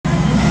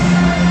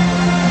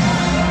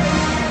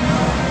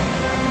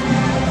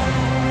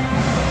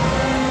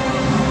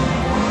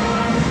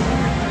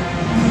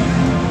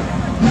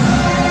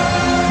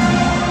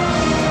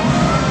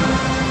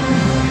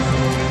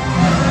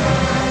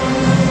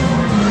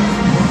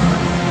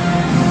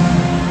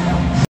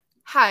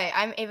Hi,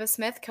 I'm Ava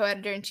Smith,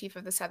 co-editor-in-chief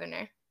of The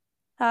Southerner.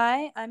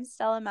 Hi, I'm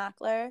Stella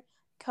Mackler,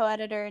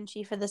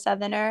 co-editor-in-chief of The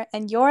Southerner,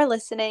 and you're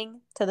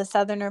listening to The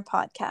Southerner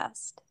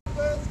Podcast.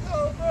 Let's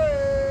go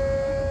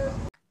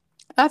Braves!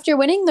 After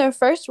winning their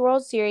first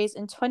World Series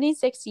in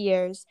 26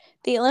 years,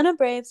 the Atlanta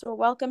Braves were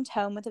welcomed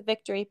home with a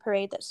victory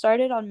parade that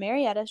started on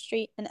Marietta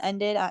Street and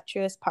ended at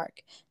Truist Park,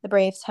 the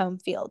Braves' home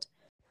field.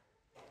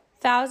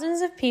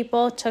 Thousands of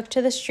people took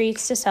to the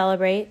streets to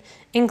celebrate,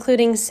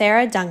 including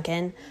Sarah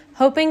Duncan,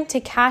 hoping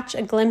to catch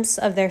a glimpse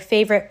of their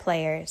favorite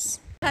players.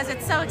 Because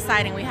it's so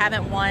exciting. We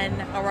haven't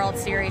won a World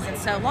Series in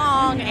so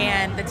long,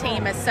 and the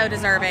team is so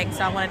deserving,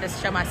 so I wanted to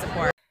show my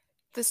support.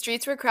 The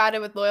streets were crowded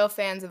with loyal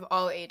fans of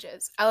all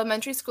ages.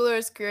 Elementary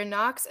schoolers Greer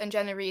Knox and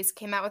Jenna Reese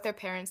came out with their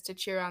parents to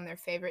cheer on their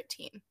favorite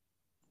team.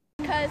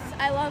 Because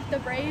I love the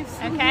Braves.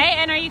 Okay,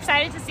 and are you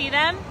excited to see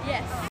them?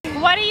 Yes.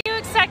 What are you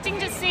expecting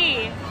to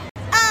see?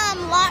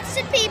 Lots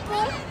of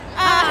people.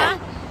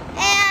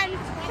 And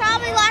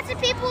probably lots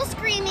of people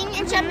screaming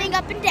and jumping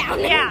up and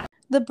down. Yeah.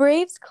 The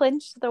Braves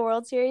clinched the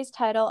World Series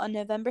title on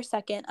November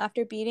 2nd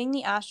after beating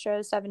the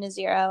Astros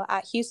 7-0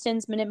 at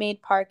Houston's Minute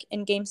Maid Park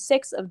in Game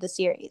 6 of the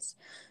series.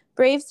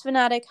 Braves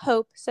fanatic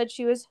Hope said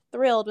she was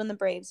thrilled when the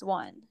Braves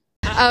won.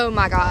 Oh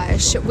my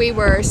gosh, we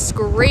were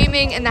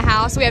screaming in the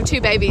house. We have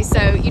two babies,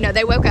 so,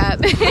 they woke up.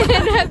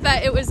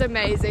 But it was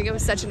amazing. It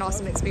was such an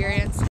awesome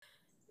experience.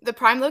 The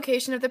prime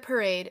location of the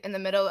parade in the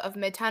middle of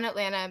Midtown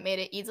Atlanta made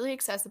it easily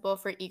accessible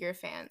for eager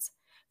fans.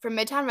 For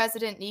Midtown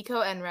resident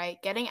Nico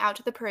Enright, getting out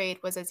to the parade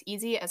was as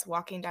easy as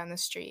walking down the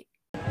street.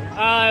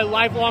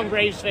 Lifelong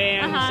Braves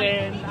fans,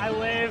 and I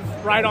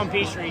live right on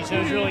Peachtree, so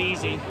it was really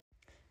easy.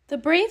 The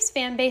Braves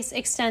fan base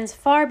extends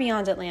far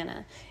beyond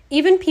Atlanta.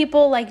 Even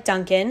people like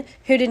Duncan,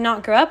 who did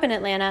not grow up in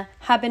Atlanta,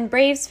 have been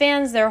Braves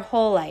fans their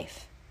whole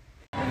life.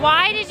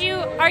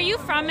 Are you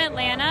from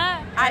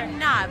Atlanta? I'm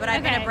not, but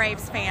I've been a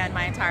Braves fan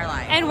my entire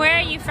life. And where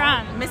are you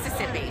from?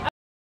 Mississippi.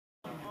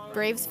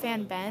 Braves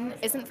fan Ben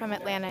isn't from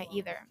Atlanta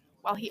either.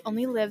 While he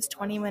only lives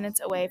 20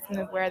 minutes away from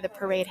where the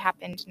parade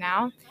happened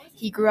now,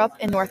 he grew up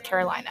in North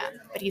Carolina,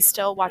 but he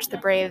still watched the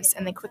Braves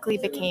and they quickly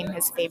became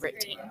his favorite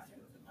team.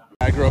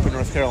 I grew up in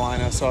North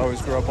Carolina, so I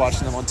always grew up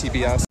watching them on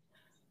TBS.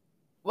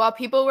 While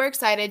people were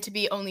excited to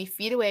be only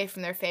feet away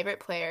from their favorite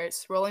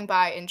players, rolling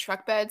by in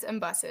truck beds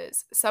and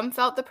buses, some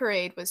felt the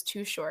parade was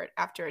too short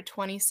after a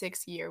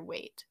 26-year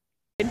wait.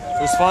 It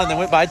was fun. They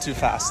went by too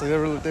fast. They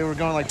were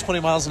going like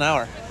 20 miles an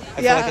hour.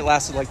 I feel like it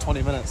lasted like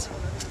 20 minutes. It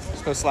was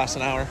supposed to last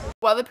an hour.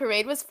 While the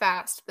parade was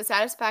fast, the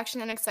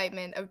satisfaction and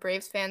excitement of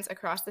Braves fans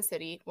across the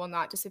city will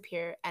not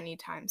disappear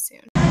anytime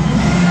soon.